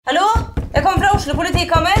Oslo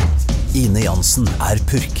politikammer. Ine Jansen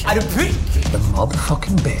purk. Du purk? The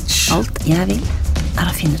motherfucking bitch. Alt jeg vil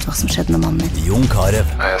å finne ut hva som skjedde med mannen min. Jon Carew.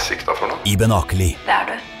 Jeg sikta for noe? Iben Akeli. Det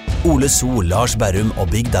du. Ole So, Lars Berrum og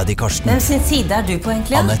Big Daddy Karsten. Hvem sin side du på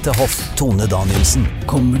egentlig? Annette Hoff, Tone Danielsen.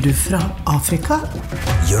 Kommer du fra Afrika?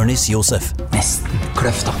 Jørnis Josef. Nesten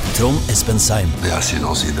kløfta. Trond Espen Seim. Det er synd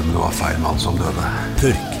å si det, men det var feil mann som døde.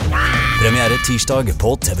 Purk. Premiere tirsdag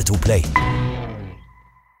på TV2 Play.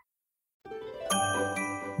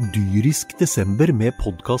 Dyrisk desember med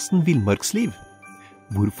podcasten Villmarksliv.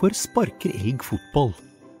 Hvorfor sparker elg fotball?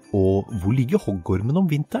 Og hvor ligger hoggormen om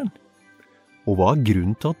vinteren? Og hva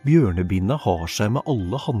grunnen til at bjørnebinna har seg med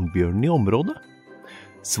alle hannbjørnene i området?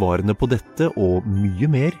 Svarene på dette og mye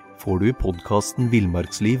mer får du i podcasten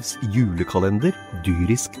Villmarkslivs julekalender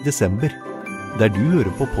Dyrisk desember, der du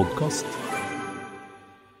hører på podcast.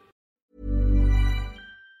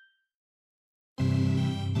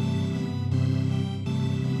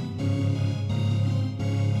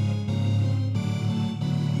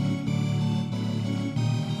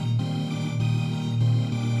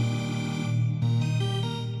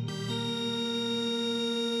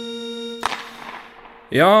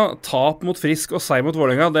 Ja, tap mot Frisk og seier mot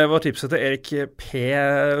Vålerenga, det var tipset til Erik P.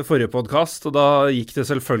 forrige podcast, og da gikk det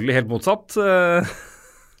selvfølgelig helt motsatt.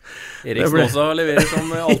 Erik Snåsa leverer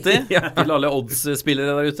som alltid til alle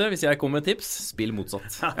odds-spillere der ute. Hvis jeg kommer med tips, spill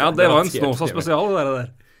motsatt. Ja, det var en Snåsa spesial, det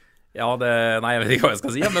der. Ja, nei, jeg vet ikke hva jeg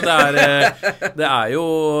skal si, men det er jo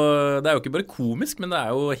ikke bare komisk, men det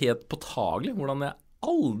er jo helt påtagelig hvordan jeg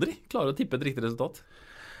aldri klarer å tippe et riktig resultat.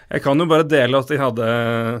 Jeg kan jo bare dele at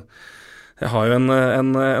jeg har jo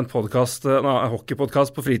en podcast, en hockeypodcast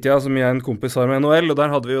på fritida som jeg og en kompis har med NHL, og der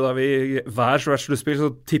hadde vi jo da hver sluttspill så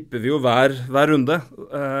tipper vi jo hver runde.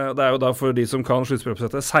 Det er jo da for de som kan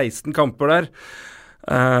sluttspilloppsettet 16 kamper der.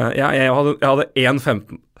 Jeg hadde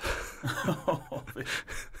 1-15.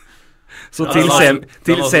 Så til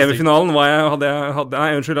semifinalen nei, det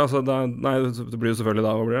blir jo selvfølgelig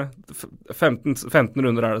da, hva blir det? 15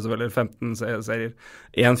 runder det selvfølgelig, 15 serier,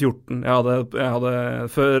 1-14. Jeg hadde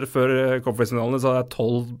før konferansefinalene så hadde jeg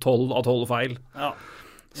 12 av 12 feil. Ja,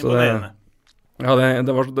 imponerende.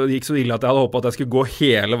 Det gikk så ille at jeg hadde håpet at jeg skulle gå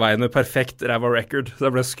hele veien med perfekt ræva record, så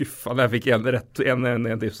jeg ble skuffet når jeg fikk en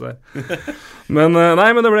tips der. Men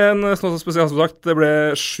det ble en sånn spesial som sagt. Det ble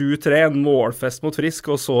 7-3, en målfest mot Frisk,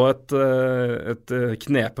 og så et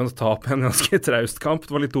knepent tap, en ganske traust kamp.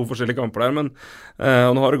 Det var litt to forskjellige kamper der, men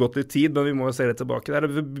og nå har det gått litt tid, men vi må jo se litt tilbake der.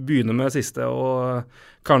 Vi begynner med siste, og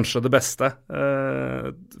kanskje det beste.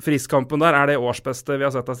 Frisk-kampen der, det årsbeste vi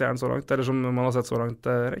har sett av Stjernen så langt, eller som man har sett så langt,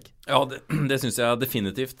 Erik? Ja, det synes jeg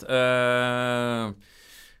definitivt.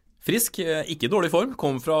 Frisk, ikke dårlig form,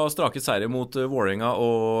 kom fra strake seire mot Vålerenga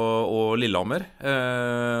og Lillehammer.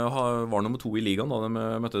 Var nummer 2 i ligaen da de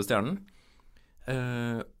møtte Stjernen.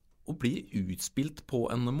 Og blir utspilt på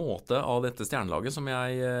en måte av dette Stjernelaget som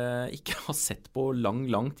jeg ikke har sett på lang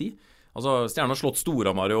tid. Altså, Stjernen har slått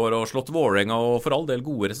Storhamar i år og slått Vålerenga og for all del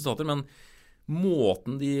gode resultater, men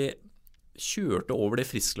måten de kjørte over det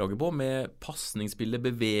Frisk-laget på med passningsspillet,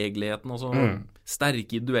 bevegeligheten og så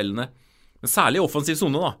sterke i duellene, men særlig offensiv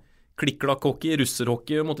zone da, klikklakk-hockey,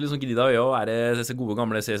 russerhockey, måtte liksom gnide av øya, og det disse gode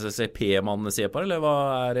gamle CCCP-mannene ser på, eller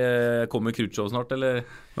hva kommer Krutschov snart, eller?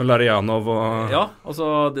 Og Larionov og... Ja, altså,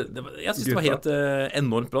 jeg synes det var helt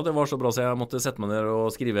enormt bra, det var så bra så jeg måtte sette meg ned og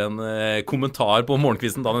skrive en kommentar på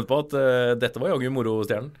morgenkvisten dagen etterpå, at dette var jo moro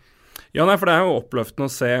Stjernen. Ja, nei, for det jo oppløftende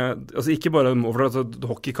å se, altså ikke bare, for altså,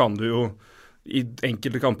 hockey kan du jo i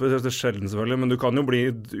enkelte kamper, det sjelden selvfølgelig, men du kan jo bli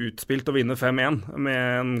utspilt og vinne 5-1 med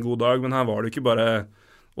en god dag, men her var det ikke bare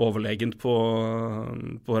overlegent på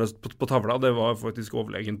tavla, det var faktisk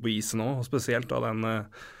overlegent på isen også, spesielt av den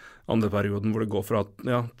andre perioden hvor det går fra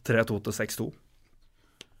 3-2 til 6-2.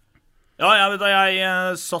 Ja,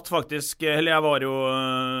 jeg satt faktisk, eller jeg var jo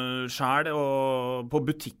selv på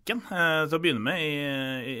butikken til å begynne med,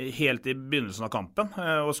 helt i begynnelsen av kampen,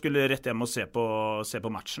 og skulle rett hjem og se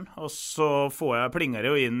på matchen. Og så plinger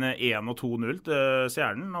jeg jo inn 1 og 2-0 til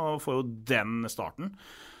Stjernen, og får jo den starten.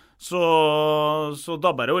 Så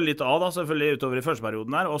dabber det jo litt av da, selvfølgelig utover i første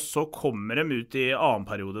perioden der, og så kommer de ut i annen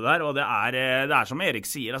periode der, og det er som Erik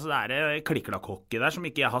sier, altså det klikklakk-hockey der som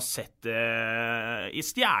ikke jeg har sett i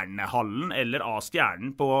Stjernehallen eller av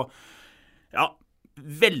Stjernen på,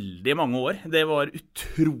 veldig mange år. Det var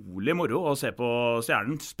utrolig moro å se på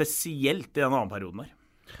Stjernen, spesielt i den annen perioden der.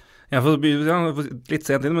 Jeg får litt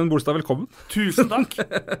sent inn, men Bolstad, velkommen. Tusen takk.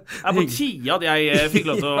 Det på tide at jeg fikk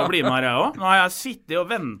lov til å bli med her jeg også. Nå har jeg sittet og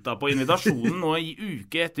ventet på invitasjonen nå i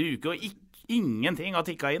uke etter uke, og ingenting har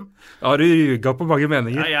tikket inn. Har du rygget på mange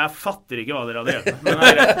meninger? Jeg fatter ikke hva dere hadde gjort. Men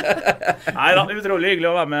neida, utrolig hyggelig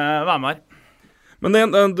å være med her.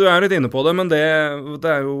 Men du litt inne på det, men det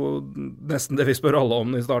jo nesten det vi spør alle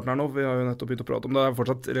om i starten her nå. Vi har jo nettopp begynt å prate om det. Det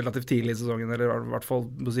fortsatt relativt tidlig i sesongen, eller i hvert fall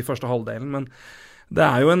første halvdelen. Men det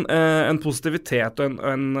jo en positivitet og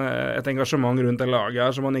et engasjement rundt det laget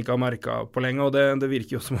her som man ikke har merket på lenge. Og det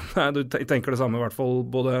virker jo som om du tenker det samme i hvert fall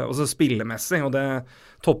både også spillemessig. Og det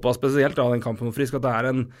toppet spesielt av den kampen mot Frisk, at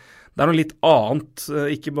det noe litt annet,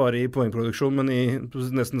 ikke bare i poengproduksjon, men i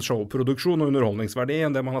nesten showproduksjon og underholdningsverdi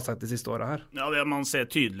enn det man har sett de siste årene her. Ja, det man ser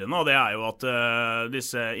tydelig nå, det jo at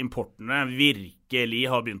disse importene virkelig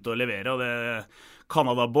har begynt å levere, og det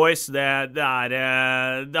Canada Boys, det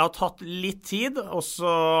har tatt litt tid, og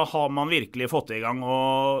så har man virkelig fått det i gang,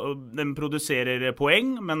 og de produserer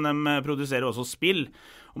poeng, men de produserer også spill.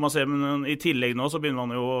 Og man ser, i tillegg nå så begynner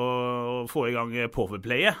man jo å få i gang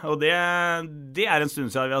powerplayet, og det en stund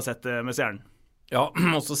siden vi har sett med Stjernen. Ja,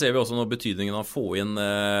 og så ser vi også nå betydningen av å få inn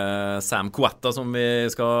Sam Quatta, som vi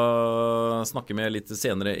skal snakke med litt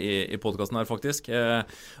senere i podcasten her faktisk.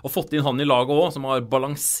 Og fått inn han i laget også, som har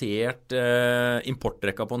balansert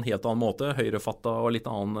importrekka på en helt annen måte, høyrefatta og litt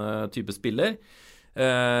annen type spiller.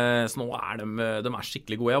 Så nå de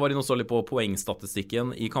skikkelig gode. Jeg var inne og så litt på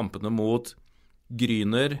poengstatistikken i kampene mot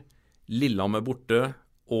Gryner, Lillehammer borte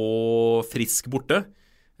og Frisk borte.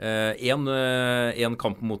 En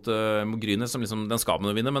kamp mot Gryner som liksom, den skal man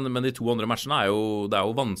jo vinne, men de to andre matchene det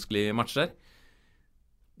jo vanskelige matcher.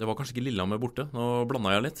 Det var kanskje ikke Lillehammer borte, nå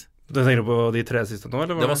blandet jeg litt. Du tenker på de 3 siste nå,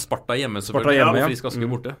 eller? Det var Sparta hjemme selvfølgelig, og Frisk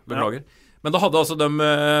Asker borte, beklager. Men da hadde altså de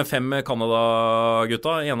 5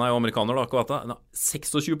 Canada-gutta, en jo amerikaner da,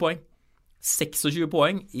 26 poeng. 26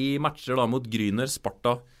 poeng i matcher da mot Gryner,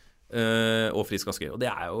 Sparta og Frisk Asker, og det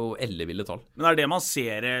jo elleville tall. Men det man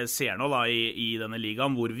ser nå da i denne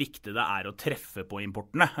ligaen, hvor viktig det å treffe på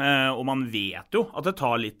importene, og man vet jo at det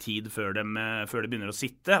tar litt tid før det begynner å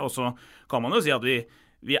sitte, og så kan man jo si at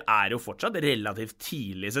vi jo fortsatt relativt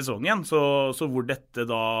tidlig i sesongen, så hvor dette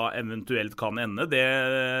da eventuelt kan ende,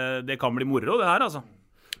 det kan bli moro det her altså.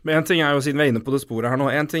 Men en ting jo, siden vi inne på det sporet her nå,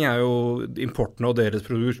 en ting jo importene og deres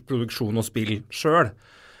produksjon og spill selv.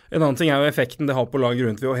 En annen ting jo effekten det har på laget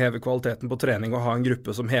rundt ved å heve kvaliteten på trening og ha en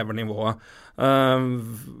gruppe som hever nivået.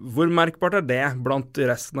 Hvor merkbart det blant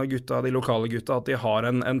resten av gutta, de lokale gutta, at de har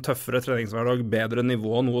en tøffere treningshverdag, bedre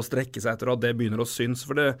nivå, noe å strekke seg etter, og at det begynner å synes?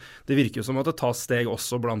 For det virker jo som at det tas steg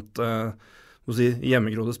også blant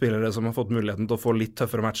hjemmegrodde spillere som har fått muligheten til å få litt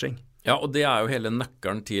tøffere matching. Ja, og det jo hele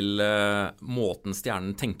nøkkelen til måten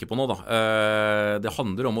Stjernen tenker på nå da. Det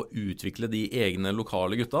handler om å utvikle de egne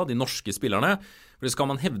lokale gutta, de norske spillerne. For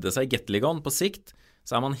skal man hevde seg i Gateligaen på sikt,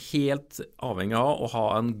 så man helt avhengig av å ha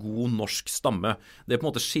en god norsk stamme. Det på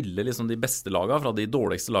en måte skiller liksom de beste lagene fra de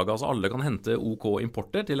dårligste lagene. Altså alle kan hente OK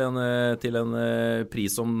importer til en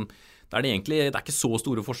pris som det ikke så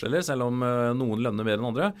store forskjeller, selv om noen lønner mer enn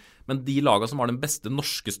andre. Men de lagene som har den beste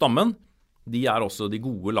norske stammen, de også de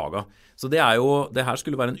gode lagene. Så det her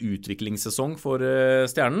skulle være en utviklingssesong for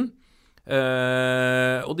Stjernen.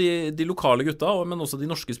 Og de lokale gutta, men også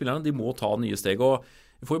de norske spillerne, de må ta nye steg, og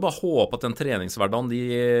vi får jo bare håpe at den treningshverdagen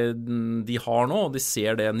de har nå, og de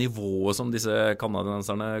ser det nivået som disse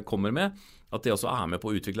kanadenserne kommer med, at de også med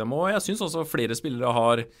på å utvikle dem. Og jeg synes også flere spillere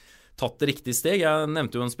har tatt riktig steg. Jeg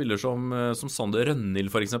nevnte jo en spiller som Sander Rønnhild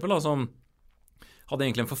for eksempel, da, som hadde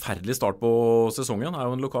egentlig en forferdelig start på sesongen,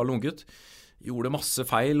 jo en lokal unggutt. Gjorde masse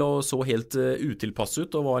feil og så helt utilpass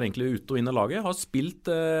ut og var egentlig ute og inn av laget. Har spilt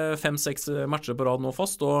 5-6 matcher på rad nå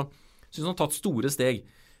fast og synes han har tatt store steg.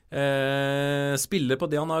 Spiller på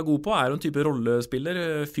det han god på, jo en type rollespiller.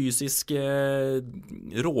 Fysisk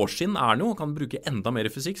råskinn han jo, kan bruke enda mer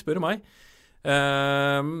fysikk, spør du meg.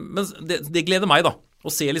 Men det gleder meg da å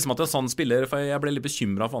se liksom at en sånn spiller, for jeg ble litt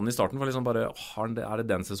bekymret for han i starten, for liksom bare, det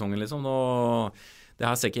den sesongen liksom, og det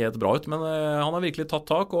her ser ikke helt bra ut, men han har virkelig tatt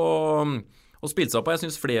tak og spilt seg på. Jeg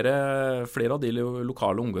synes flere av de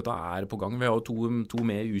lokale unggutta på gang. Vi har jo to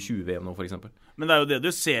med i U20-VM nå for eksempel. Men det jo det du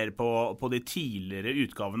ser på de tidligere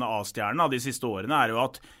utgavene av Stjernen av de siste årene, jo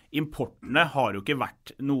at importene har jo ikke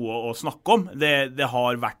vært noe å snakke om. Det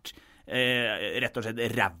har vært rett og slett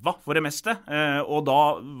ræva for det meste. Og da,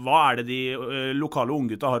 hva det de lokale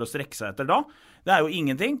unggutta har å strekke seg etter da? Det jo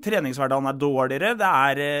ingenting. Treningshverdagen dårligere.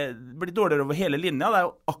 Det blitt dårligere over hele linja. Det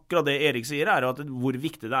jo akkurat det Erik sier, at hvor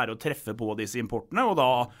viktig det å treffe på disse importene, og da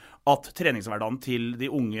at treningshverdagen til de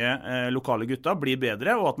unge lokale gutta blir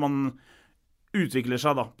bedre, og at man utvikler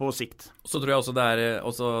seg da på sikt. Så tror jeg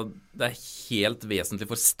også det helt vesentlig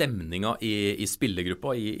for stemninga i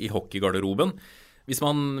spillergruppa, i hockeygarderoben.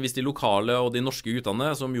 Hvis de lokale og de norske guttene,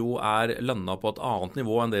 som jo lønna på et annet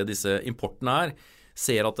nivå enn det disse importene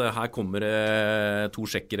ser at her kommer 2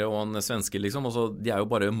 tsjekkere og en svenske liksom, og så de jo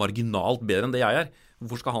bare marginalt bedre enn det jeg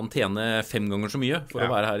Hvorfor skal han tjene 5 ganger så mye for å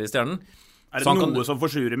være her i Stjernen? Det noe som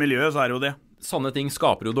forsurer miljøet, så det jo det. Sanne ting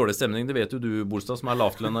skaper jo dårlig stemning, det vet jo du, Bolstad, som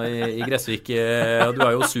lavtlønna i Gressvik. Du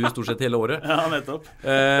jo sur stort sett hele året. Ja, nettopp.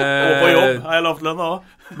 Og på jobb lavtlønna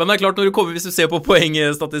også. Men det klart, hvis du ser på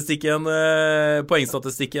poengstatistikken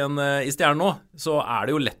i Stjernen nå, så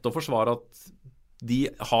det jo lett å forsvare at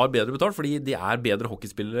de har bedre betalt, fordi de bedre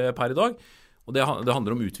hockeyspillere per i dag, og det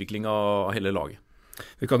handler om utvikling av hele laget.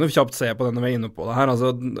 Vi kan jo kjapt se på det når vi inne på det her,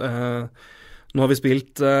 altså... Nå har vi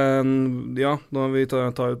spilt, de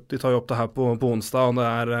tar jo opp det her på onsdag, og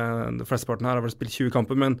de flesteparten her har vel spilt 20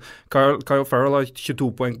 kamper, men Kyle Farrell har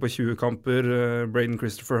 22 poeng på 20 kamper, Braden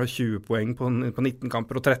Christopher har 20 poeng på 19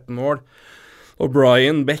 kamper og 13 mål, og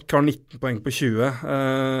Brian Beck har 19 poeng på 20,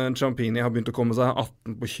 Champini har begynt å komme seg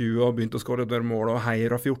 18 på 20 og begynt å skåre et mål, og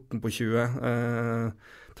Heier har 14 på 20,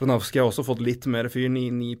 Tranavski har også fått litt mer fyr,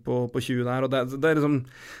 9 på 20 der, og det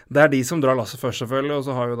de som drar lasset først selvfølgelig, og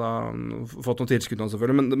så har jo da fått noen tilskudd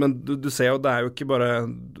selvfølgelig, men du ser jo, det jo ikke bare,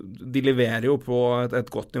 de leverer jo på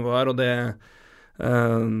et godt nivå her, og det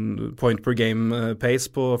point per game pace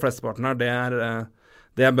på flesteparten her,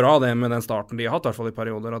 det bra det med den starten de har hatt, i hvert fall i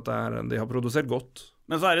perioder, at de har produsert godt.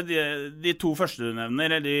 Men så det de to første du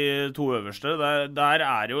nevner, eller de to øverste,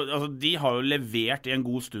 der jo, altså de har jo levert i en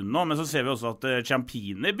god stund nå, men så ser vi også at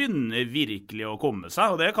Champini begynner virkelig å komme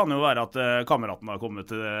seg, og det kan jo være at kameraten har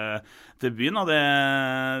kommet til byen, og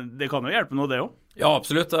det kan jo hjelpe noe det også. Ja,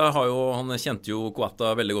 absolutt. Han kjente jo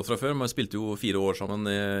Coata veldig godt fra før, men spilte jo 4 år sammen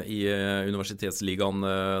i universitetsligaen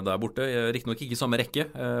der borte. Riktignok ikke i samme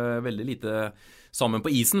rekke, veldig lite sammen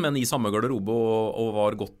på isen, men i samme garderobe og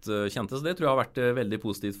var godt kjente, så det tror jeg har vært veldig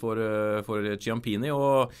positivt for Ciampini,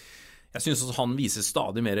 og jeg synes også han viser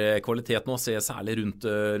stadig mer kvalitet nå, ser særlig rundt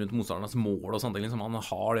motstandernes mål og sånt, liksom.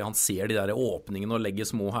 Han ser de der åpningene og legger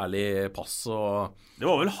små herlige pass. Og det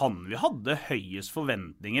var vel han vi hadde høyest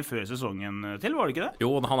forventninger før sesongen til, var det ikke det?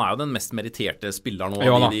 Jo, han jo den mest meritterte spilleren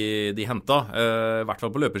nå, de hentet, i hvert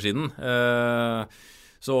fall på løpersiden.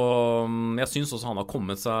 Så jeg synes også han har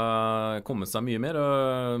kommet seg mye mer.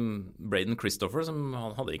 Braden Christopher, som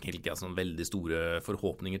han hadde egentlig ikke sånn veldig store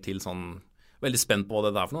forhåpninger til, sånn veldig spent på hva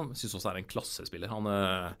det for noe. Jeg synes også en klassespiller. Han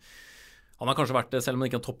har kanskje vært, selv om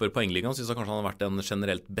han ikke topper poengligaen, synes jeg kanskje han har vært den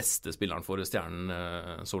generelt beste spilleren for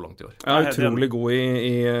Stjernen så langt i år. Ja, utrolig god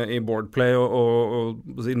i boardplay og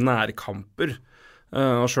nærkamper.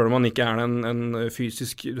 Og selv om han ikke den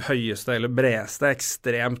fysisk høyeste eller bredeste,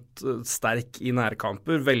 ekstremt sterk i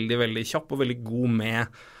nærkamper, veldig, veldig kjapp og veldig god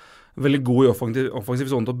i offensiv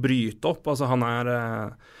zone til å bryte opp. Altså han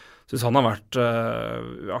synes han har vært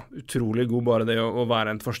utrolig god, bare det å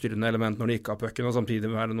være et forstyrrende element når de ikke har pucken, og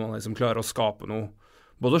samtidig være noen av de som klarer å skape noe,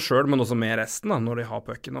 både selv, men også med resten da, når de har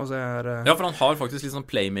pucken. Ja, for han har faktisk litt sånn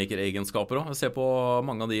playmaker-egenskaper også. Jeg ser på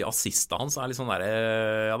mange av de assistene hans, litt sånn der,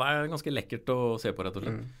 det ganske lekkert å se på, rett og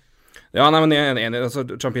slett. Ja, nei, men jeg enig. Altså,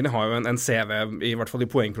 Champini har jo en CV, i hvert fall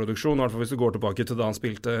i poengproduksjon, i hvert fall hvis du går tilbake til da han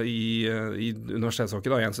spilte i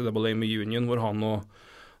universitetshockey, da, i NCAA med Union, hvor han og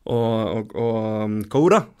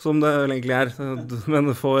Cora, som det egentlig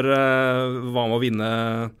men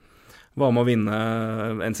var med å vinne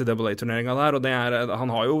NCAA-turneringen der, og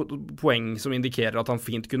han har jo poeng som indikerer at han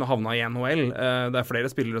fint kunne havna i NHL. Det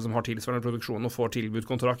flere spillere som har tilsvarende produksjon og får tilbudt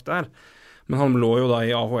kontrakt der, men han lå jo da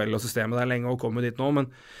i AHL og systemet der lenge og kommer dit nå,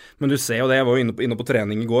 men du ser jo det, jeg var jo inne på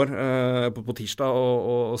trening i går, på tirsdag,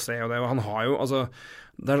 og ser jo det, og han har jo, altså,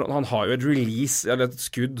 han har jo et release, eller et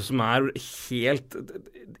skudd som helt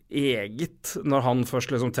eget når han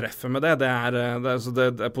først liksom treffer med det.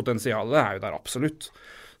 Det potensialet jo der absolutt.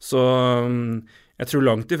 Så jeg tror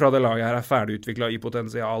langt ifra det laget her ferdig utviklet i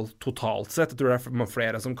potensial totalt sett. Jeg tror det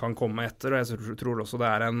flere som kan komme etter, og jeg tror også det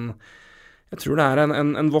en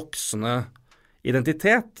voksende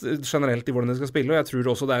identitet generelt i hvordan de skal spille, og jeg tror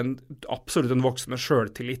også det absolutt en voksende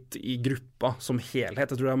selvtillit i gruppa som helhet.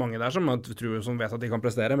 Jeg tror det mange der som vet at de kan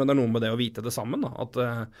prestere, men det noe med det å vite det sammen. Da. Og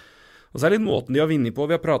så det litt måten de har vunnet på.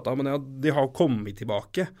 Vi har pratet om det, at de har kommet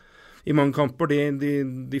tilbake i mange kamper.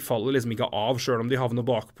 De faller liksom ikke av selv om de havner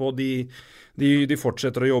bakpå. De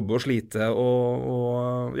fortsetter å jobbe og slite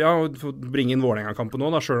og bringe inn Vålerenga-kampen nå,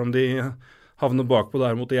 da, selv om de havner bakpå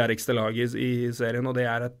der mot det gjerrigste laget i serien, og det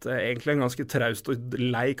egentlig en ganske traust og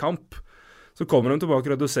lei kamp. Så kommer de tilbake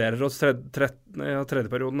og reduserer oss.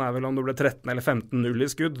 Tredje perioden vel om det ble 13 eller 15-0 i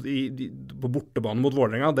skudd på bortebane mot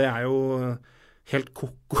Vålerenga. Det jo helt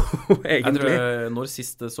koko, egentlig. Når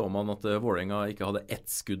sist så man at Vålerenga ikke hadde ett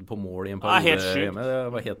skudd på mål I en periode hjemme. Det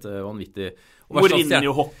var helt vanvittig.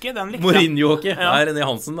 Mourinho-hockey, den likte jeg. Mourinho-hockey. René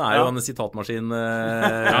Hansen er jo en sitatmaskin.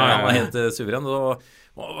 Han er helt suveren. Og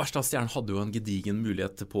verst av Stjernen hadde jo en gedigen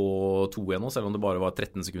mulighet på 2-1 nå, selv om det bare var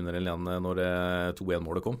 13 sekunder eller igjen når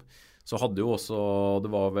 2-1-målet kom. Så hadde jo også, det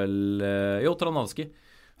var vel Tranalski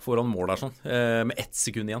foran mål der sånn, med 1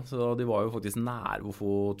 sekund igjen, så de var jo faktisk nære å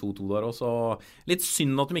få 2-2 der også. Litt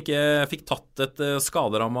synd at de ikke fikk tatt et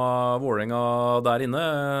skaderammet Vålerenga der inne.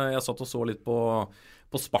 Jeg satt og så litt på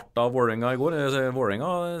Sparta og Vålerenga I går.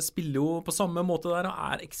 Vålerenga spiller jo på samme måte der,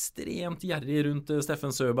 og ekstremt gjerrig rundt Steffen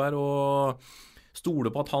Søberg, og stoler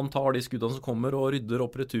på at han tar de skuddene som kommer, og rydder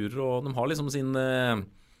opp returer, og de har liksom sin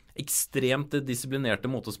ekstremt disiplinerte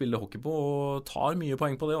måte å spille hockey på og tar mye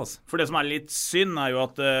poeng på det altså. For det som litt synd jo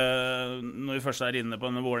at når vi først inne på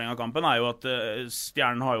denne Vålerenga-kampen jo at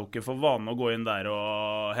Stjernen har jo ikke for vane å gå inn der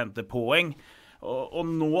og hente poeng og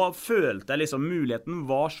nå følte jeg liksom muligheten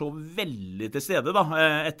var så veldig til stede da,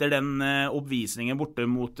 etter den oppvisningen borte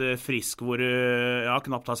mot Frisk hvor jeg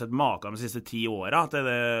knapt har sett maken de siste 10 årene til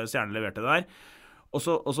det Stjernen leverte der. Og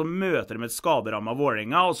så møter de et skaderammet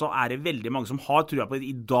Vålerenga, og så det veldig mange som har trua på at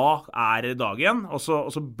I dag dagen, og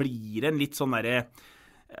så blir det en litt sånn der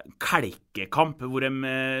kalkekamp, hvor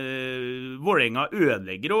Vålerenga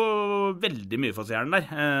ødelegger jo veldig mye for Stjernen der,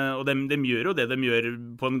 og de gjør jo det de gjør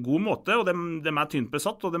på en god måte, og de tynt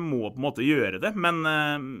besatt, og de må på en måte gjøre det, men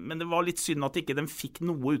det var litt synd at ikke de fikk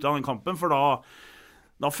noe ut av den kampen, for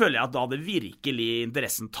da føler jeg at da hadde virkelig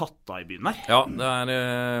interessen tatt av I byen her. Ja,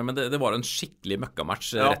 men det var en skikkelig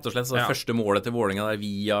møkkamatch, rett og slett. Så det første målet til Vålerenga der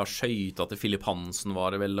via skøyta til Philip Hansen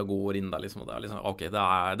var det vel og går inn der, liksom. Ok,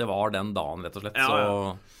 det var den dagen, rett og slett. Så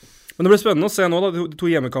Men det blir spennende å se nå da, de 2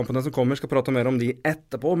 hjemmekampene som kommer, skal prate mer om de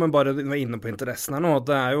etterpå, men bare vi inne på interessen her nå, at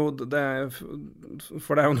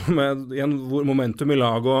for det jo noe med igjen, momentum I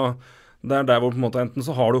lag og det der hvor på en måte enten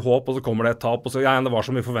så har du håp, og så kommer det et tap, og så det var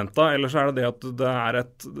som vi forventet, eller så det at du har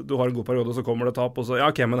en god periode, og så kommer det et tap, og så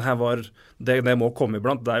ok, men det må komme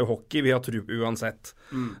iblant, det jo hockey, vi har tro uansett.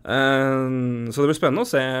 Så det blir spennende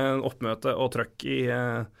å se oppmøte og trøkk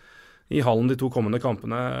I hallen de 2 kommende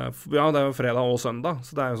kampene. Ja, det jo fredag og søndag,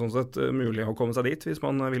 så det jo sånn sett mulig å komme seg dit, hvis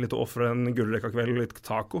man villig til å offre en gullrekakveld og litt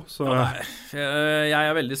taco. Så. Ja,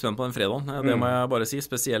 jeg veldig spent på den fredagen, det må jeg bare si,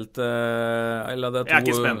 spesielt eller det 2, jeg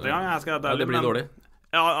ikke spent engang, det blir dårlig.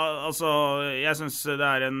 Ja, altså, jeg synes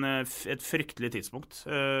det et fryktelig tidspunkt,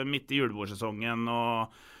 midt I julebordsesongen,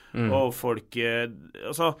 og folk,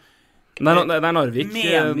 altså, det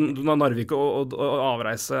Narvik og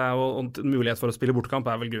avreise og mulighet for å spille bortkamp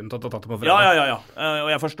vel grunnen til at det har tatt det på fredag. Ja,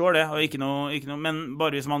 og jeg forstår det, og ikke noe, men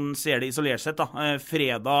bare hvis man ser det isolert sett da,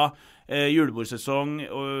 fredag, julebordsesong,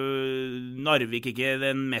 og Narvik ikke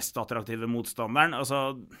den mest attraktive motstanderen,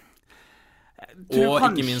 altså og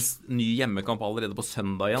ikke minst ny hjemmekamp allerede på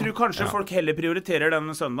søndag igjen. Jeg tror kanskje folk heller prioriterer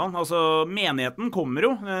den søndagen. Altså, menigheten kommer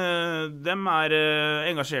jo. De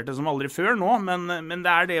engasjerte som aldri før nå, men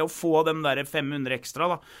det det å få dem der 500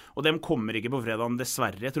 ekstra, da. Og de kommer ikke på fredagen,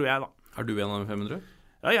 dessverre, tror jeg, da. Du en av 500?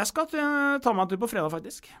 Ja, jeg skal ta meg en tur på fredag,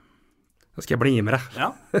 faktisk. Da skal jeg bli med deg.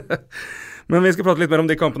 Ja. Men vi skal prate litt mer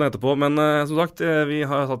om de kampene etterpå. Men som sagt, vi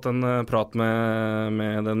har hatt en prat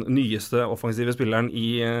med den nyeste offensive spilleren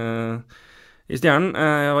I Stjernen.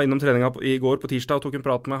 Jeg var innom treninga I går på tirsdag og tok en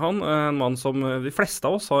prat med han. En mann som de fleste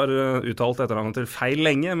av oss har uttalt etternavnet til feil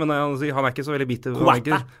lenge, men han ikke så veldig bitter.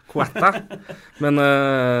 Quetta. Men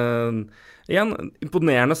igjen,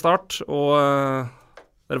 imponerende start, og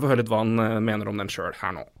dere får høre litt hva han mener om den selv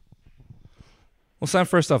her nå. Well, Sam,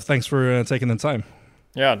 first off, thanks for taking the time.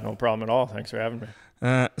 Yeah, no problem at all. Thanks for having me.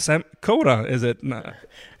 Sam, Coda, is it? No.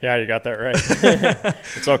 Yeah, you got that right.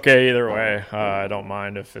 It's okay either way. I don't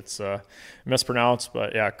mind if it's mispronounced,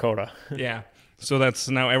 but yeah, Coda. Yeah, so that's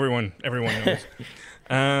now everyone knows.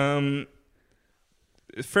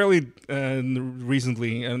 Fairly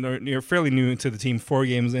recently, and you're fairly new to the team, 4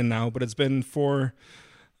 games in now, but it's been 4,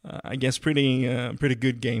 I guess, pretty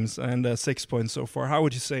good games and 6 points so far. How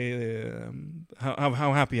would you say? How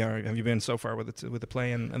happy have you been so far with the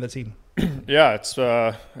play and the team? Yeah, it's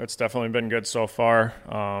definitely been good so far.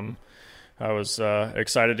 I was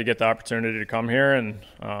excited to get the opportunity to come here, and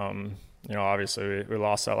obviously we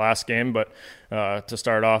lost that last game, but to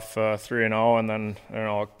start off 3-0, and then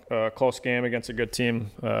a close game against a good team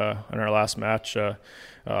in our last match,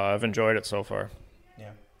 I've enjoyed it so far.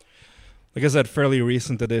 Like I said, fairly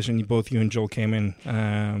recent addition. Both you and Joel came in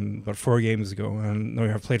about 4 games ago, and you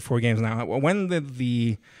have played 4 games now. When did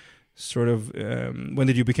the sort of when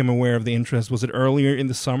did you become aware of the interest? Was it earlier in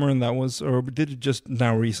the summer, or did it just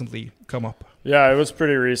now recently come up? Yeah, it was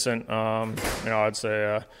pretty recent. I'd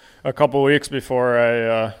say a couple weeks before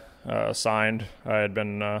I signed, I had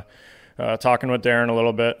been talking with Darren a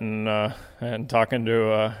little bit and talking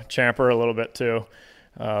to Champer a little bit too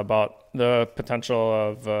about the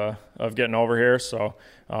potential of getting over here. So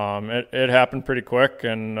it happened pretty quick,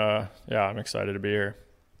 and I'm excited to be here.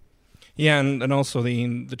 Yeah, and also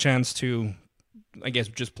the chance to, I guess,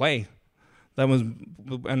 just play. That was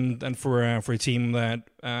and for a team that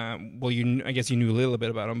I guess you knew a little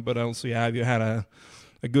bit about them, but also you had a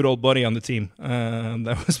good old buddy on the team.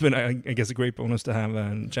 That has been, I guess, a great bonus to have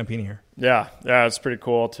Champini here. Yeah, it's pretty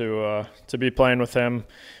cool to be playing with him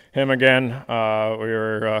again. We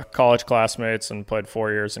were college classmates and played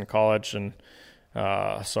 4 years in college, and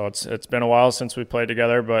so it's been a while since we played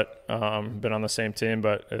together, but been on the same team.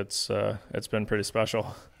 But it's been pretty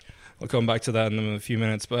special. We'll come back to that in a few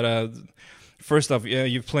minutes, but. First off,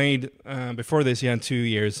 you've played, before this, you had 2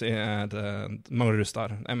 years at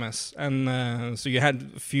Maurestad, MS, and so you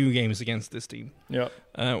had a few games against this team. Yeah.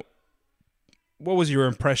 What was your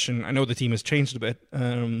impression? I know the team has changed a bit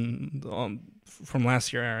from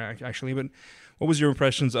last year, actually, but what was your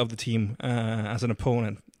impressions of the team as an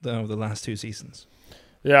opponent of the last 2 seasons?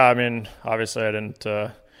 Yeah, I mean, obviously I didn't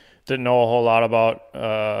know a whole lot about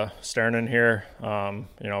Stjernen here.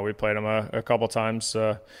 We played him a couple times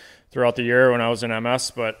throughout the year when I was in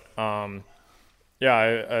MS, but I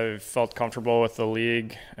felt comfortable with the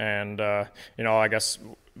league, and I guess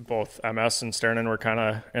both MS and Stjernen were kind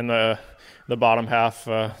of in the bottom half,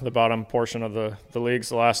 the bottom portion of the leagues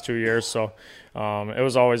the last 2 years. So it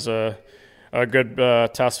was always a good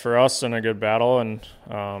test for us and a good battle, and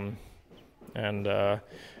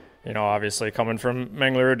obviously coming from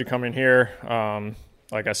Manglerud to coming here,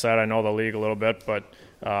 like I said, I know the league a little bit, but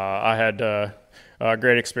I had a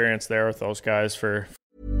great experience there with those guys for.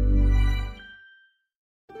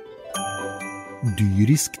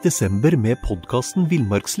 Dyrisk desember med podcasten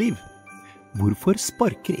Villmarksliv. Hvorfor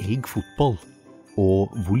sparker elg fotball?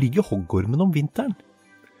 Og hvor ligger hoggormen om vinteren?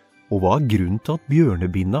 Og hva grunnen til at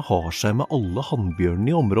bjørnebinna har seg med alle hannbjørnene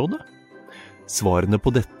i området? Svarene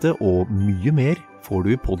på dette og mye mer får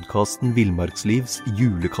du i podcasten Villmarkslivs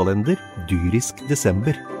julekalender Dyrisk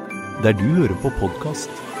desember, der du hører på podcast.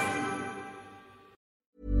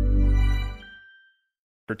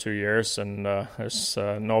 For 2 years, and there's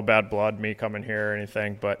no bad blood me coming here or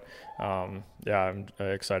anything, but I'm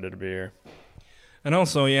excited to be here. And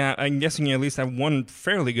also, I'm guessing you at least have one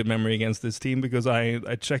fairly good memory against this team, because I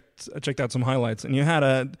checked out some highlights, and you had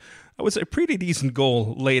a pretty decent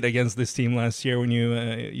goal late against this team last year when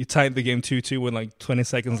you tied the game 2-2 with like 20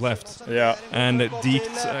 seconds left. Yeah. And it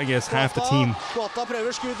deked, I guess, half the team. Guata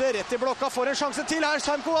prøver skuddet rett I blokka, får en sjanse til her.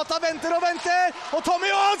 Sam Guata venter og venter, og Tommy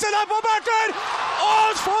Johansen på Berter!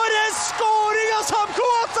 Og for en scoring av Sam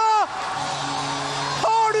Guata!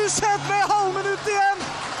 Har du sett med halvminutt igjen?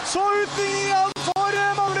 Så utligningen for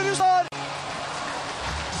Manglerud.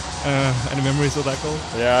 Any memories of that goal?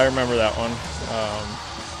 Yeah, I remember that one.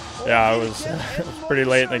 It was pretty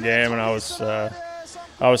late in the game, and I was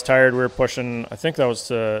tired. We were pushing. I think that was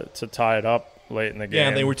to tie it up late in the game.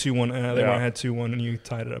 Yeah, they were 2-1. They had 2-1, and you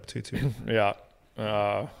tied it up 2-2. Yeah,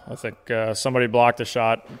 I think somebody blocked a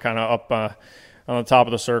shot, kind of up on the top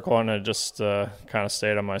of the circle, and it just kind of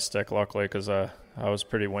stayed on my stick. Luckily, because I was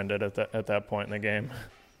pretty winded at that point in the game.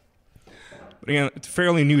 But again, it's a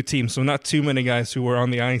fairly new team, so not too many guys who were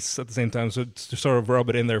on the ice at the same time, so to sort of rub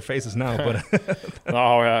it in their faces now. But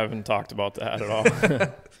no, I haven't talked about that at all.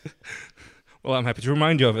 Well, I'm happy to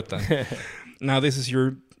remind you of it then. Now, this is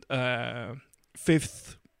your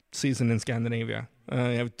 5th season in Scandinavia. You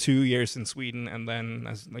have 2 years in Sweden, and then,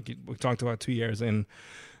 as we talked about, 2 years at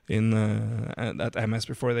MS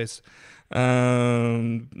before this.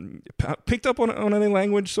 Picked up on any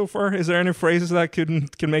language so far? Is there any phrases that can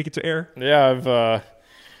make it to air? Yeah, I've I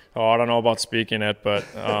don't know about speaking it, but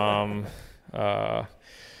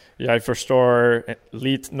jeg forstår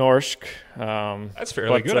litt norsk. That's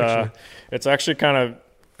fairly good, actually. It's actually kind of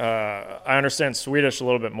I understand Swedish a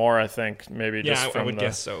little bit more, I think, maybe just from I would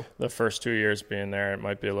guess so. The first 2 years being there, it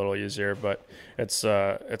might be a little easier, but it's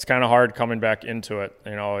kind of hard coming back into it.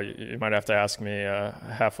 You might have to ask me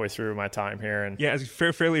halfway through my time here. And yeah, it's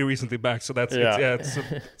fairly recently back, so that's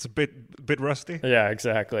it's a bit rusty. Yeah,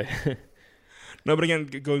 exactly. No, but again,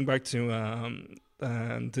 going back to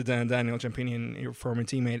Daniel Champini, your former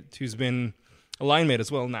teammate, who's been a line mate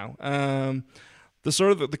as well now. The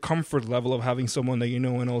sort of the comfort level of having someone that you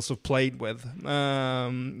know and also played with.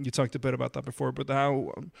 You talked a bit about that before, but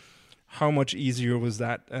how much easier was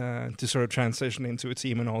that to sort of transition into a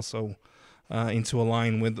team and also into a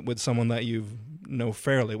line with someone that you know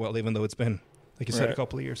fairly well, even though it's been, like you said, a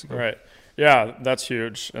couple of years ago? Right. Yeah, that's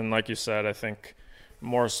huge. And like you said, I think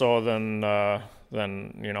more so than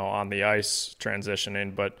on the ice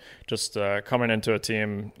transitioning, but just coming into a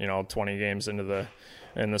team, 20 games into the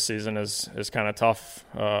season is kind of tough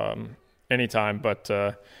anytime. But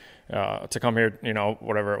to come here,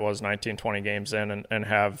 whatever it was, 19, 20 games in and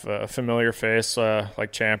have a familiar face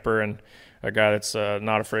like Champer and a guy that's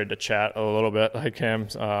not afraid to chat a little bit like him,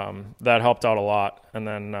 that helped out a lot. And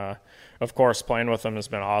then, of course, playing with him has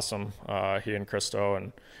been awesome. He and Christo,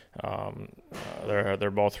 and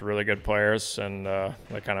they're both really good players, and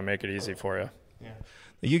they kind of make it easy for you. Yeah.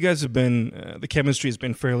 You guys have been, the chemistry has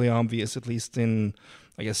been fairly obvious, at least in,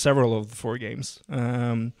 I guess, several of the 4 games.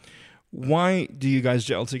 Why do you guys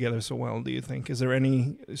gel together so well, do you think? Is there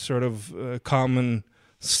any sort of common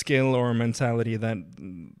skill or mentality that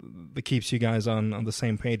keeps you guys on the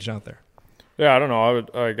same page out there? Yeah, I don't know.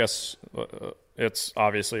 I guess it's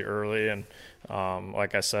obviously early, and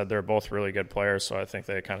like I said, they're both really good players, so I think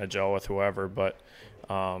they kind of gel with whoever. But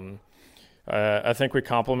I think we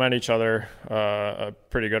complement each other a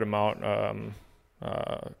pretty good amount.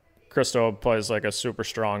 Christo plays like a super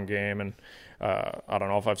strong game, and I don't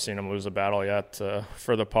know if I've seen him lose a battle yet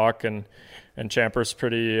for the puck. And Champer's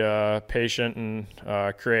pretty patient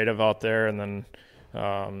and creative out there. And then,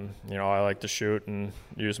 I like to shoot and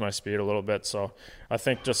use my speed a little bit. So I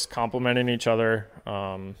think just complementing each other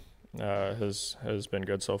has been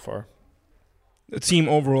good so far. The team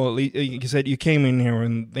overall, you said you came in here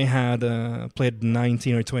and they had played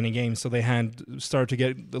 19 or 20 games, so they had started to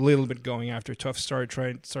get a little bit going after a tough start,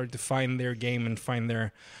 started to find their game and find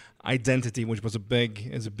their identity, which was a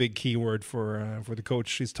big keyword for the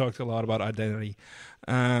coach. He's talked a lot about identity.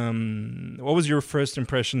 What was your first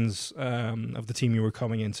impressions of the team you were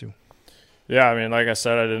coming into? Yeah, I mean, like I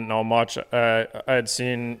said, I didn't know much. I had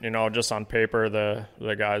seen, just on paper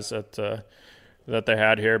the guys that they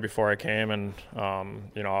had here before I came, and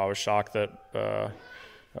I was shocked that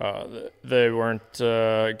they weren't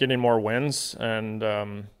getting more wins, and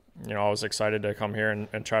I was excited to come here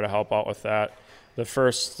and try to help out with that. The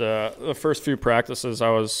first few practices, I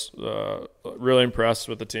was really impressed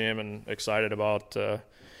with the team and excited about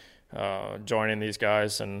joining these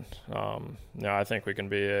guys, and I think we can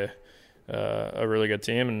be a really good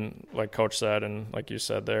team. And like Coach said, and like you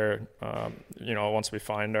said there, once we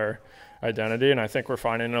find our identity, and I think we're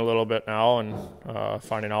finding it a little bit now, and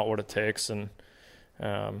finding out what it takes, and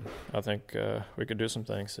I think we could do some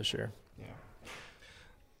things this year.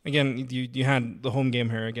 Again, you had the home game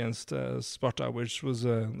here against Sparta, which was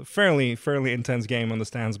a fairly intense game on the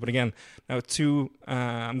stands. But again, now 2,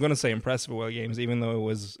 I'm going to say impressive away games, even though it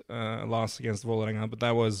was a loss against Vålerenga. But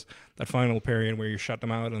that was that final period where you shut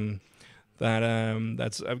them out, and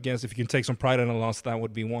that's, I guess, if you can take some pride in a loss, that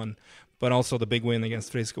would be one. But also the big win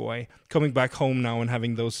against Frisk away. Coming back home now and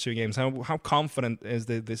having those 2 games, how confident is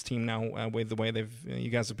this team now with the way you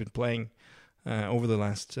guys have been playing over the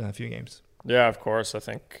last few games? Yeah, of course. I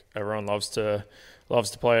think everyone loves to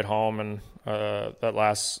play at home, and the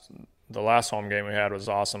last home game we had was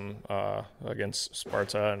awesome against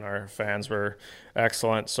Sparta, and our fans were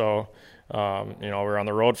excellent. So, we're on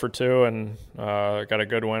the road for 2, and got a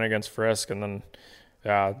good win against Frisk, and then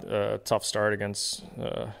tough start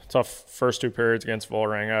tough first 2 periods against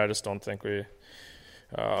Vålerenga. I just don't think we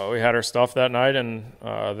had our stuff that night, and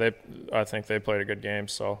I think they played a good game.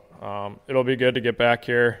 So it'll be good to get back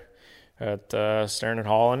here at Stjernen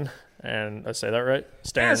Holland, and I say that right?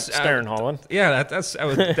 Stjernen Holland. Yeah,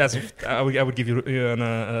 I would give you an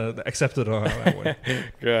accepted on that one.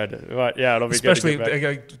 Good, but yeah, it'll be especially good to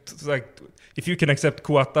get back. like if you can accept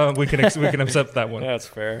Kuata, we can accept that one. That's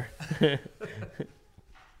fair.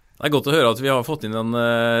 Det godt å høre at vi har fått inn en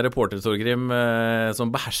reporter, Torgrim,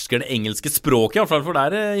 som behersker det engelske språket, i hvert fall, for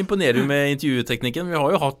der imponerer vi med intervjuteknikken. Vi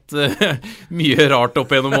har jo hatt mye rart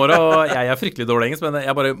opp gjennom året, og jeg fryktelig dårlig engelsk, men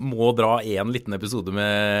jeg bare må dra en liten episode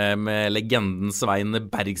med legenden Svein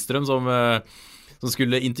Bergstrøm, som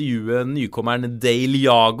skulle intervjue nykommeren Dale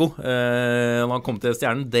Jago. Når han kom til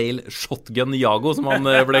Stjernen, Dale Shotgun Jago, som han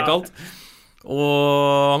ble kalt.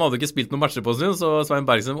 Og han hadde ikke spilt noen matcher på sin, så Svein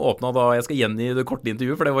Bergstrøm åpnet da, jeg skal gjengi det korte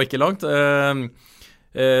intervjuet, for det var ikke langt,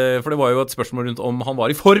 for det var jo et spørsmål rundt om han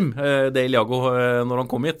var i form, Dale Jago, når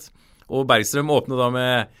han kom hit. Og Bergstrøm åpnet da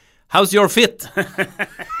med How's your fit?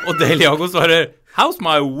 Og Dale Jago svarer How's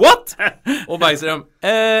my what? Og Bergstrøm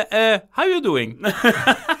How you doing?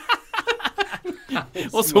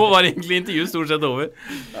 Og så var egentlig intervjuet stort sett over.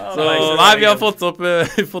 Så nei, vi har fått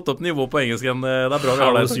opp nivå på engelsken. Det er bra vi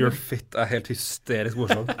har det. How's your fit helt hysterisk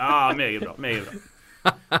morsomt. Ja, meget bra.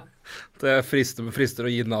 Det frister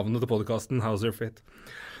å gi navnet til podcasten How's your fit.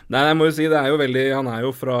 Nei, jeg må jo si, det er jo veldig, han er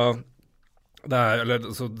jo fra, det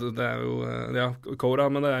er jo, ja, Cora,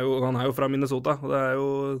 men han er jo fra Minnesota,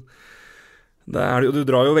 og du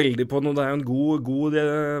drar jo veldig på noe, det er jo en god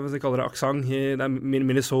hvis jeg kaller det aksang, det er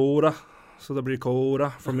Minnesota, så det blir Cora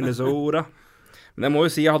fra Minnesota. Men jeg må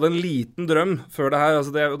jo si, jeg hadde en liten drøm før det her,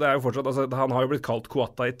 altså det er jo fortsatt, altså, han har jo blitt kalt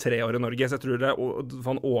Koata i 3 år i Norge, så jeg tror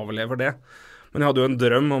han overlever det. Men jeg hadde jo en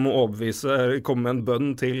drøm om å komme med en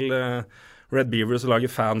bønn til Red Beavers og lage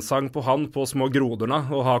fansang på han på små groderne,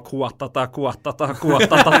 og ha Koatata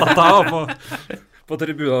på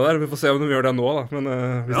tribunen der. Vi får se om de gjør det nå, da. Men,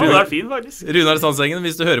 ja, det er fint, faktisk. Runar Sandsengen,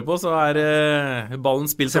 hvis du hører på, så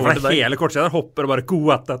ballen spilt over til deg. Hele kortsida der hopper og bare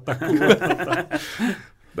Koatata.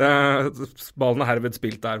 Ballen er herved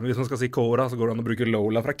spilt der. Men hvis man skal si Cora, så går det an å bruke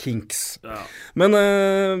Lola fra Kinks. Ja. Men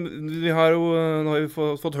vi har jo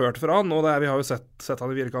fått hørt fra han, og vi har jo sett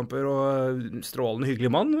han i 4 kamper, og strålende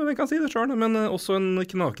hyggelig mann, jeg kan si det selv, men også en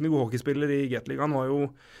knakende god hockeyspiller i Gatling. Han var jo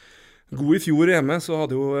god i fjor hjemme, så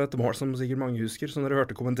hadde jo et mål som sikkert mange husker, som dere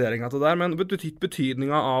hørte kommenteringen til der, men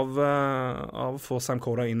betydningen av å få Sam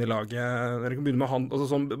Cora inn i laget. Dere kan begynne med han, altså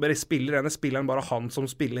som spilleren bare han som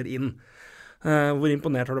spiller inn. Hvor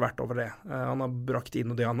imponert har du vært over det? Han har brakt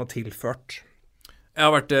inn og det han har tilført. Jeg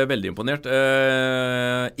har vært veldig imponert.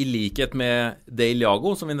 I likhet med Dale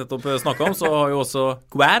Jago, som vi nettopp snakket om, så har jo også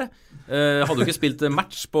Guer hadde jo ikke spilt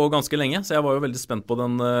match på ganske lenge, så jeg var jo veldig spent på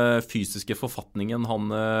den fysiske forfatningen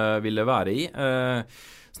han ville være i.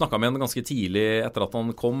 Snakket med han ganske tidlig etter at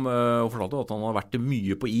han kom, og fortalte at han har vært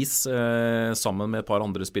mye på is sammen med et par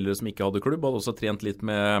andre spillere som ikke hadde klubb. Hadde også trent litt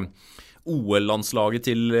med OL-landslaget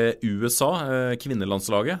til USA,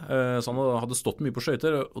 kvinnelandslaget, så han hadde stått mye på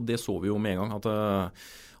skøyter, og det så vi jo med en gang, at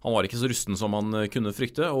han var ikke så rusten som han kunne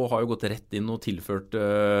frykte, og har jo gått rett inn og tilført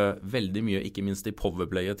veldig mye, ikke minst i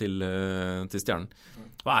powerplayet til Stjernen.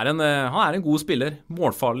 Han er en god spiller,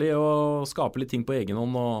 målfarlig og skaper litt ting på egen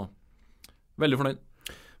hånd, og veldig fornøyd.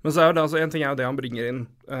 Men så er det altså, en ting er jo det han bringer inn,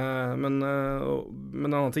 men en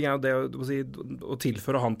annen ting er jo det å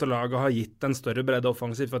tilføre han til laget og ha gitt en større bredde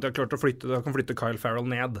offensivt, for at de har klart å flytte Kyle Farrell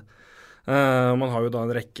ned. Man har jo da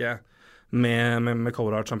en rekke med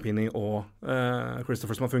Cora, Champini og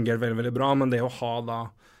Christopher som har fungert veldig, veldig bra, men det å ha da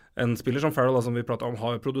en spiller som Farrell, da, som vi pratet om,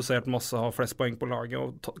 har produsert masse, har flest poeng på laget,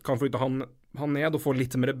 og kan flytte han ned og få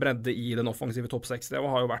litt mer bredde i den offensive topp 6, det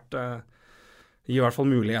har jo vært gir i hvert fall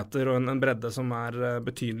muligheter og en bredde som er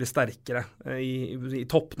betydelig sterkere i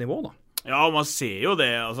toppnivå, da. Ja, man ser jo det,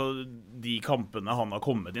 altså de kampene han har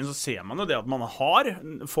kommet inn, så ser man jo det at man har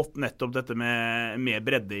fått nettopp dette med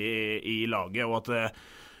bredde i laget, og at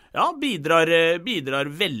ja, bidrar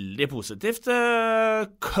veldig positivt.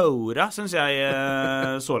 Cora, synes jeg,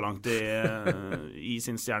 så langt i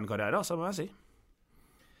sin stjernekarriere, altså, må jeg si.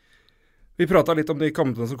 Vi pratet litt om de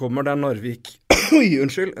kampene som kommer. Det er Narvik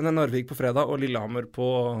Narvik på fredag og Lillehammer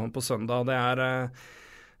på søndag. Det er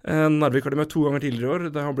Narvik har de møtt 2 ganger tidligere i år.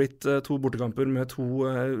 Det har blitt 2 bortekamper med 2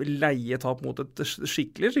 leie tap mot et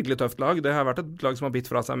skikkelig tøft lag. Det har vært et lag som har bitt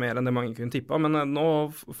fra seg mer enn det mange kunne tippe, men nå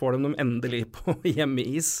får de dem endelig på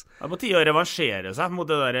hjemmeis. Det er på tide å revansjere seg mot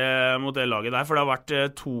det laget der, for det har vært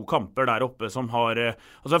 2 kamper der oppe som har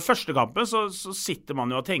altså første kampen så sitter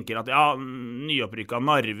man jo og tenker at ja, nyopprykket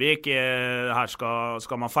Narvik, her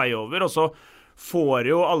skal man feie over, og så får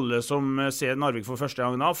jo alle som ser Narvik for første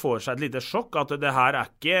gang da, får seg et lite sjokk at det her er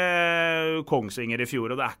ikke Kongsvinger i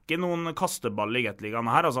fjor, og det er ikke noen kasteball i Gatligaen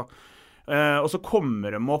her, altså. Og så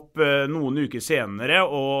kommer de opp noen uker senere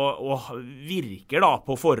og virker da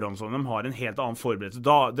på forhånd som de har en helt annen forberedelse.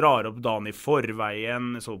 Drar opp dagen i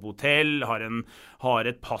forveien, så på hotell, har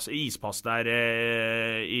et ispass der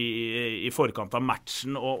i forkant av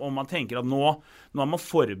matchen, og man tenker at nå er man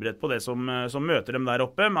forberedt på det som møter dem der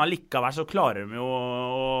oppe, men likevel så klarer de jo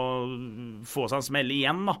å få seg en smell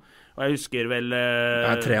igjen da. Og jeg husker vel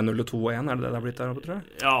 3-0 og 2-1, er det har blitt der oppe, tror jeg?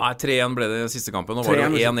 Ja. Nei, 3-1 ble det siste kampen. Nå var det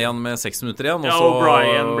 1-1 med 6 minutter igjen. Ja, og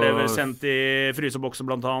Brian ble vel sendt i fryseboksen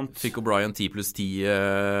blant annet. Fikk Brian 10+10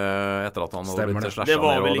 etter at han hadde blitt slashet. Det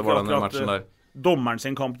var vel ikke akkurat dommeren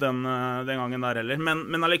sin kamp den gangen der heller.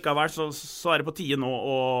 Men allikevel så er det på tide nå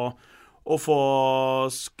å få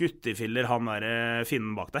skutt i filler han der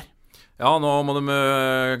finnen bak der. Ja, nå må de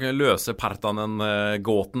løse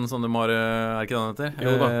Pertanen-gåten som de har, er ikke den heter?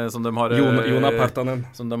 Jo da, som de har, Jona Pertanen.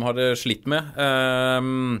 Som de har slitt med.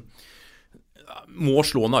 må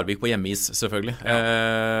slå Narvik på hjemmeis, selvfølgelig.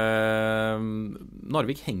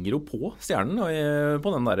 Narvik henger jo på Stjernen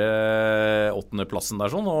på den der 8. plassen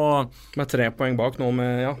der sånn. Og med 3 poeng bak nå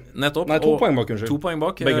med, nettopp. Nei, 2 poeng bak, unnskyld. 2 poeng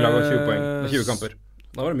bak. Begge lag har 20 poeng, 20 kamper.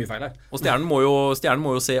 Da var det mye feil her. Og Stjernen må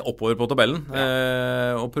jo se oppover på tabellen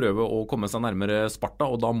og prøve å komme seg nærmere Sparta,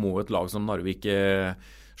 og da må et lag som Narvik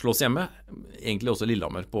slås hjemme. Egentlig også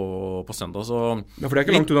Lillehammer på søndag. Så ja, for det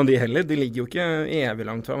ikke langt unna de heller. De ligger jo ikke evig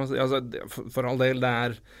langt fra. Altså, for all del,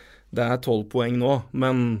 det er 12 poeng nå,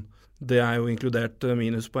 men det er jo inkludert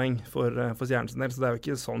minuspoeng for Stjernens del, så det er jo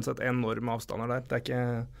ikke sånn sett enorme avstander der. Det er ikke...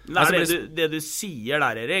 Det du sier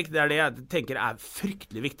der, Erik, det er det jeg tenker er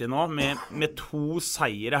fryktelig viktig nå. Med 2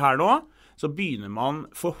 seire her nå, så begynner man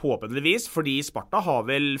forhåpentligvis, fordi Sparta har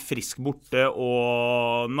vel Frisk borte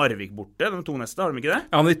og Narvik borte, de 2 neste, har de ikke det?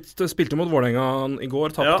 Ja, de spilte mot Vålerenga i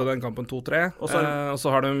går, tappte den kampen 2-3, og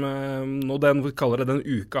så har de, nå vi kaller det den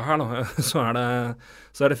uka her da, så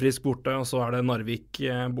er det Frisk borte, og så er det Narvik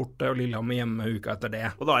borte, og Lillehammer hjemme uka etter det.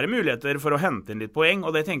 Og da er det muligheter for å hente inn litt poeng,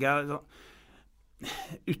 og det tenker jeg...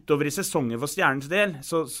 Utover i sesongen for Stjernens del,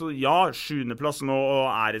 så ja, 7. plass nå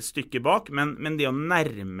er et stykke bak, men det å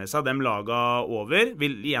nærme seg dem laga over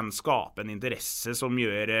vil igjen skape en interesse som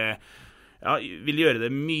vil gjøre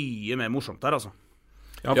det mye mer morsomt her, altså.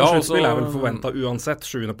 Ja, for sluttspill er vel forventet uansett.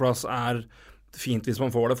 7. plass er fint hvis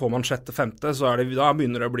man får det. Får man 6., 5., så da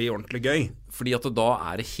begynner det å bli ordentlig gøy. Fordi at da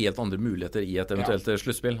er det helt andre muligheter i et eventuelt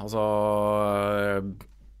sluttspill. Altså...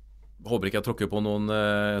 Håper ikke jeg tråkker på noen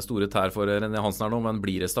store tær for René Hansen her nå, men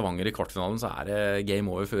blir det Stavanger i kvartfinalen, så er det game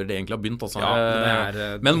over før det egentlig har begynt. Altså.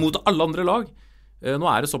 Ja, men mot alle andre lag, nå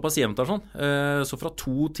er det såpass jevnt her sånn, så fra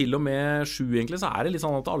 2 til og med 7 egentlig, så er det litt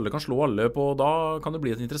sånn at alle kan slå alle på, da kan det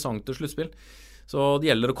bli et interessant sluttspill. Så det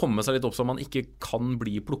gjelder å komme seg litt opp så man ikke kan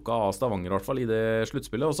bli plukket av Stavanger i hvert fall i det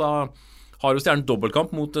sluttspillet, og så har jo Stjernen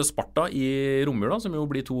dobbeltkamp mot Sparta i romjula, som jo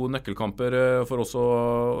blir 2 nøkkelkamper for også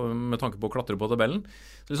med tanke på å klatre på tabellen.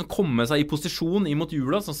 Så liksom komme seg i posisjon imot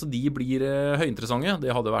jula, sånn at de blir høyinteressante,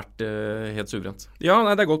 det hadde vært helt suverent. Ja,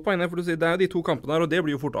 nei, det er godt poeng, for du sier, det er de 2 kampene der, og det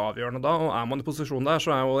blir jo fort avgjørende da, og er man i posisjon der,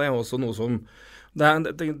 så er jo det også noe som... Det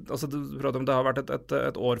har vært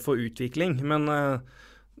et år for utvikling, men...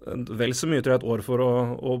 vel så mye tror jeg et år for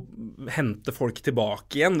å hente folk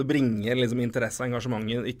tilbake igjen, bringe liksom interesse og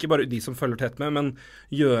engasjementet, ikke bare de som følger tett med, men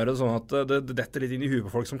gjøre sånn at det detter litt inn i huet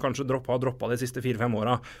på folk som kanskje droppet de siste 4-5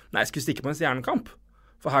 åra. Nei, jeg skulle stikke på en stjernekamp,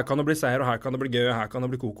 for her kan det bli seier, og her kan det bli gøy, og her kan det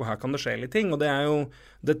bli koko, og her kan det skje litt ting, og det er jo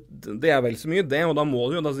det er vel så mye det, og da må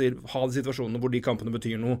du jo ha de situasjonene hvor de kampene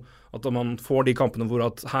betyr noe, at man får de kampene hvor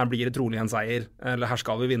at her blir det trolig en seier, eller her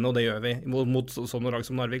skal vi vinne, og det gjør vi mot sånne lag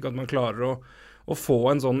som Narvik, at man klarer å få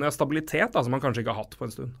en sånn stabilitet som man kanskje ikke har hatt på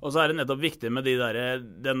en stund. Og så er det nettopp viktig med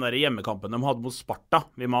den der hjemmekampen de hadde mot Sparta.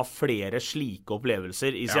 Vi må ha flere slike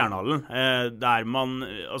opplevelser i Stjernehallen. Der man,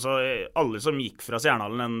 altså alle som gikk fra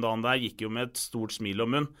Stjernehallen den dagen der, gikk jo med et stort smil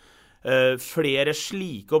om munn. Flere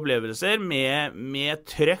slike opplevelser med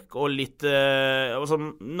trøkk og litt altså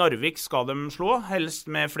Narvik skal de slå,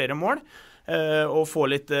 helst med flere mål. Og få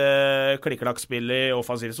litt klikk-klakk-spill i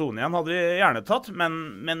offensiv zone igjen hadde vi gjerne tatt,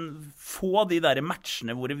 men få de der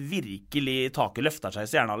matchene hvor det virkelig taket løfter seg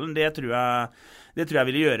i Stjernehallen, det tror jeg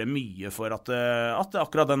vil gjøre mye for at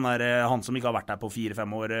akkurat den der han som ikke har vært der på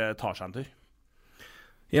 4-5 år tar seg en tur.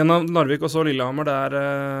 En av Narvik og så Lillehammer, det er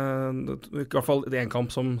i hvert fall en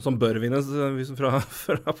kamp som bør vinnes fra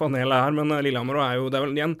panelet her, men Lillehammer er jo, det er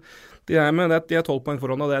vel igjen, de er 12 poeng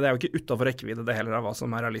foran, og det er jo ikke utenfor rekkevidde det heller av hva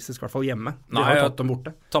som er realistisk, i hvert fall hjemme. De har tatt dem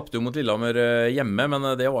borte. Tappte jo mot Lillehammer hjemme, men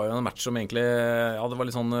det var jo en match som egentlig, det var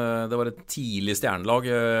litt sånn, det var et tidlig stjernelag,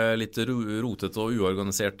 litt rotet og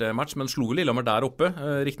uorganisert match, men slo Lillehammer der oppe,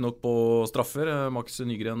 riktig nok på straffer. Max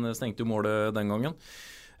Nygren stengte jo målet den gangen.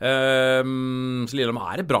 Så Lillehammer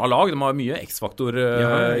er et bra lag, de har mye X-faktor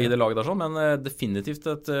i det laget der sånn, men definitivt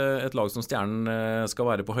et lag som Stjernen skal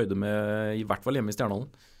være på høyde med, i hvert fall hjemme i Stjernehallen.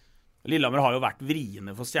 Lillehammer har jo vært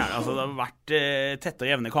vriene for Stjernen, altså det har vært tette og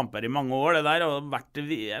jevne kamper i mange år det der, og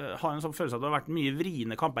jeg har en sånn følelse at det har vært mye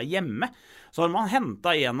vriene kamper hjemme. Så har man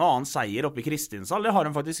hentet en og annen seier oppe i Kristinsal, det har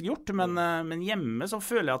de faktisk gjort, men hjemme så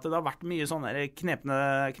føler jeg at det har vært mye sånne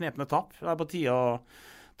knepne tapp. Det er på tide å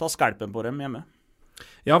ta skalpen på dem hjemme.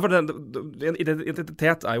 Ja, for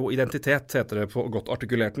identitet er jo identitet, heter det på godt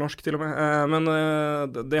artikulert norsk til og med. Men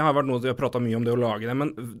det har vært noe vi har pratet mye om, det å lage det.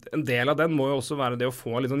 Men en del av den må jo også være det å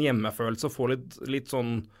få litt sånn hjemmefølelse, og få litt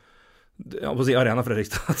sånn, jeg må si Arena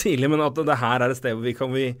Fredrikstad tidlig, men at det her er et sted hvor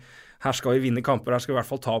her skal vi vinne kamper, her skal vi I hvert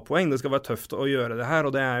fall ta poeng, det skal være tøft å gjøre det her,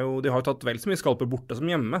 og det jo, de har jo tatt vel så mye skalper borte som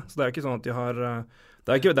hjemme, så det jo ikke sånn at de har,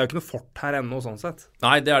 det jo ikke noe fort her ennå sånn sett.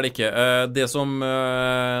 Nei, det det ikke. Det som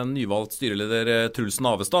nyvalgt styreleder Truls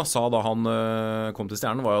Navestad sa da han kom til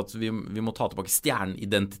Stjernen, var at vi må ta tilbake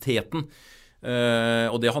stjernidentiteten.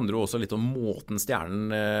 Og det handler jo også litt om måten Stjernen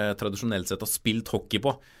tradisjonelt sett har spilt hockey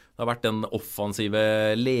på. Det har vært den offensive,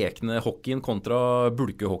 lekne hockeyen kontra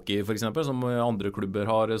bulkehockey for eksempel, som andre klubber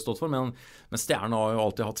har stått for, men Stjernen har jo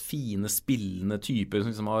alltid hatt fine, spillende typer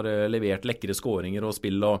som har levert lekre skåringer og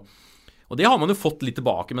spill, og det har man jo fått litt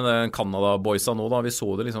tilbake med den Canada-boysa nå da. Vi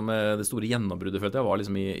så det liksom, det store gjennombruddet følte jeg var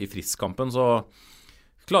liksom i Frisk-kampen, så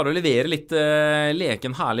klarer å levere litt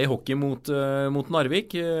leken herlig hockey mot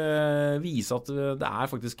Narvik, vise at det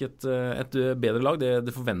faktisk et bedre lag,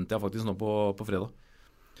 det forventer jeg faktisk nå på fredag.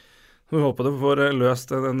 Vi håper du får løst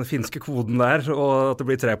den finske koden der, og at det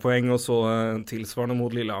blir 3 poeng, og så tilsvarende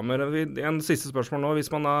mot Lillehammer. En siste spørsmål nå,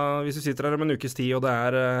 hvis vi sitter her om en ukes tid, og det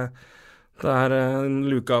en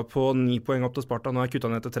luka på 9 poeng opp til Sparta, nå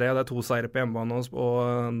kuttet ned til 3, det 2 seire på hjemmebane,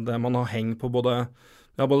 og det man har hengt på både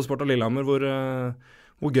Sparta og Lillehammer,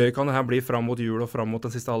 hvor gøy kan det her bli fram mot jul og fram mot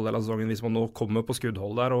den siste halvdel av sesongen hvis man nå kommer på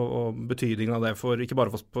skuddhold der, og betydningen av det for, ikke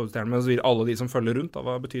bare for Stjernen, men så alle de som følger rundt,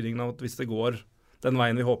 hva betydningen av at hvis det går den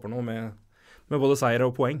veien vi håper nå med både seier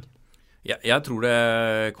og poeng? Jeg tror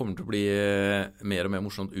det kommer til å bli mer og mer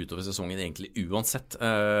morsomt utover sesongen egentlig uansett,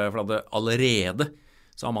 for at allerede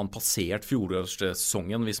så har man passert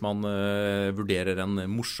fjorårssesongen hvis man vurderer en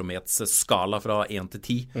morsomhetsskala fra 1 til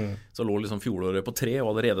 10. Så lå liksom fjoråret på 3,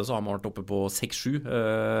 og allerede så har man vært oppe på 6-7.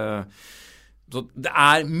 Så det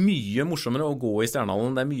mye morsommere å gå i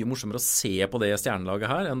Stjernehallen, det mye morsommere å se på det stjernelaget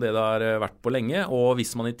her enn det har vært på lenge, og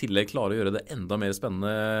hvis man i tillegg klarer å gjøre det enda mer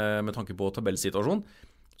spennende med tanke på tabellsituasjonen,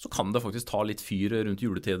 så kan det faktisk ta litt fyr rundt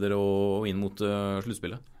juletider og inn mot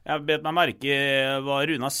sluttspillet. Jeg bet meg merke hva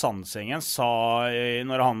Runa Sandsengen sa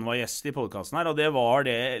når han var gjest i podcasten her, og det var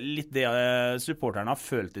litt det supporterne har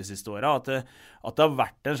følt de siste årene, at det har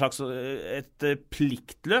vært et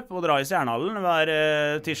pliktløp å dra i Stjernehallen hver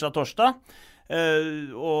tirsdag-torsdag,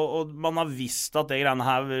 og man har visst at det greiene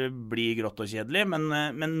her blir grått og kjedelig,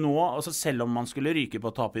 men nå, altså selv om man skulle ryke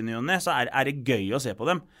på tap i ny og ne, så det gøy å se på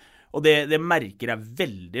dem. Og det merker jeg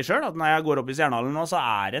veldig selv, at når jeg går opp i Stjernehallen nå, så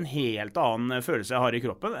det en helt annen følelse jeg har i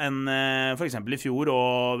kroppen enn for eksempel i fjor,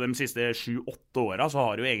 og de siste 7-8 årene så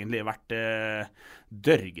har det jo egentlig vært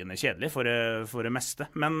dørgende kjedelig for det meste.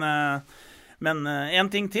 Men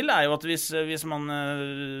en ting til jo at hvis man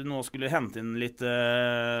nå skulle hente inn litt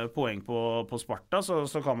poeng på Sparta,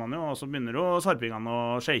 så kan man jo, og så begynner jo sarpingene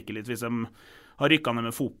å shake litt hvis de har rykket ned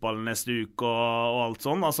med fotball neste uke og alt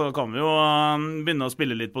sånn, altså kan vi jo begynne å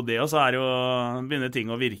spille litt på det, og så jo begynner ting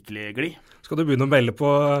å virkelig gli. Skal du begynne å melde på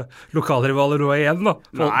lokalrivaler nå igjen da?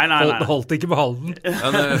 Nei. Holdt ikke på Halden.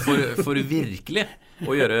 Men for virkelig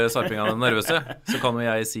å gjøre sarpingene nervøse, så kan jo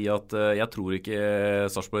jeg si at jeg tror ikke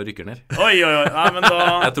Sarpsborg rykker ned. Oi, nei, men da...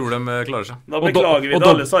 Jeg tror de klarer seg. Da beklager vi til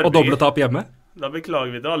alle sarpinger. Og dobbeltap hjemme? Da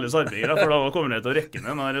beklager vi til alle sarpinger, for da kommer det til å rekke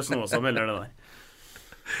ned når Snåsa melder det der.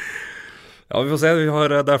 Ja, vi får se. Vi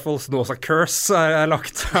har derfor Snåsa Curse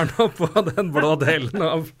lagt her nå på den blå delen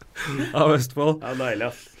av Østfold. Ja, deilig,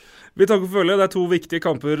 ass. Vi takker for følge. Det 2 viktige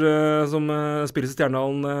kamper som spilles i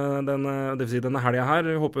Stjernehallen det vil si denne helgen her.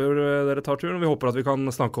 Vi håper dere tar turen. Vi håper at vi kan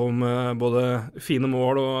snakke om både fine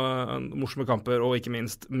mål og morsomme kamper, og ikke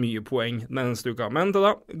minst mye poeng neste uka. Men til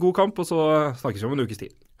da, god kamp, og så snakkes vi om en ukes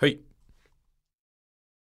tid. Høy!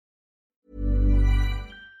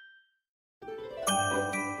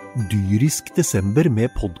 Dyrisk desember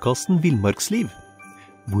med podcasten Villmarksliv.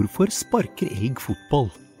 Hvorfor sparker elg fotball?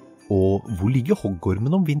 Og hvor ligger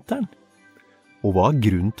hoggormen om vinteren? Og hva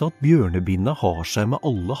grunnen til at bjørnebinna har seg med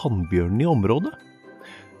alle hannbjørnene i området?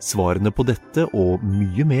 Svarene på dette og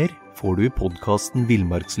mye mer får du i podcasten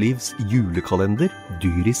Villmarkslivs julekalender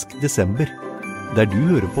Dyrisk desember, der du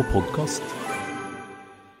hører på podcast.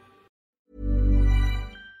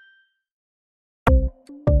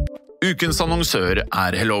 Ukens annonsør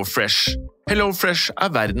HelloFresh. HelloFresh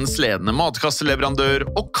verdens ledende matkasseleverandør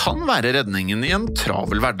og kan være redningen i en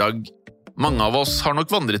travel hverdag. Mange av oss har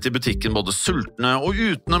nok vandret i butikken både sultne og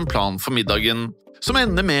uten en plan for middagen, som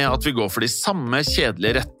ender med at vi går for de samme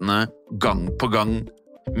kjedelige rettene gang på gang.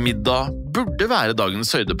 Middag burde være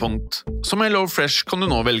dagens høydepunkt. Som HelloFresh kan du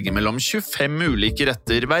nå velge mellom 25 ulike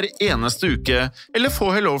retter hver eneste uke, eller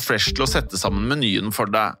få HelloFresh til å sette sammen menyen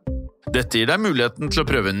for deg. Dette gir deg muligheten til å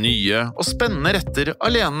prøve nye og spennende retter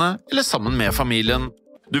alene eller sammen med familien.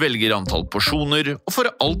 Du velger antall porsjoner og får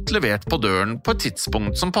alt levert på døren på et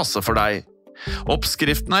tidspunkt som passer for deg.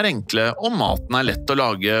 Oppskriften enkle og maten lett å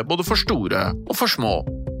lage både for store og for små.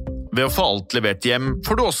 Ved å få alt levert hjem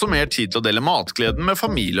får du også mer tid til å dele matgleden med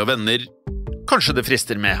familie og venner. Kanskje det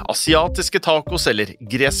frister med asiatiske tacos eller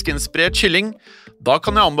greskinspirert kylling? Da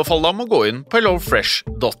kan jeg anbefale deg om å gå inn på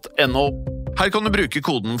hellofresh.no. Her kan du bruke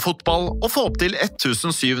koden fotball og få opp til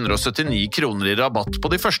 1779 kroner i rabatt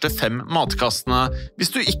på de første 5 matkastene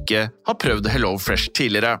hvis du ikke har prøvd HelloFresh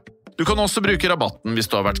tidligere. Du kan også bruke rabatten hvis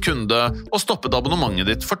du har vært kunde og stoppet abonnementet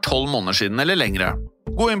ditt for 12 måneder siden eller lengre.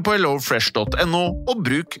 Gå inn på hellofresh.no og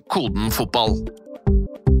bruk koden fotball.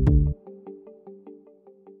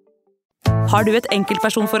 Har du et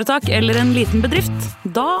enkeltpersonforetak eller en liten bedrift?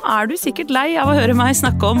 Da du sikkert lei av å høre meg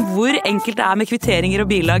snakke om hvor enkelt det med kvitteringer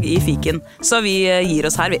og bilag i fiken. Så vi gir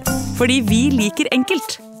oss her, vi. Fordi vi liker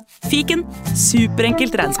enkelt. Fiken,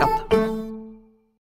 superenkelt regnskap.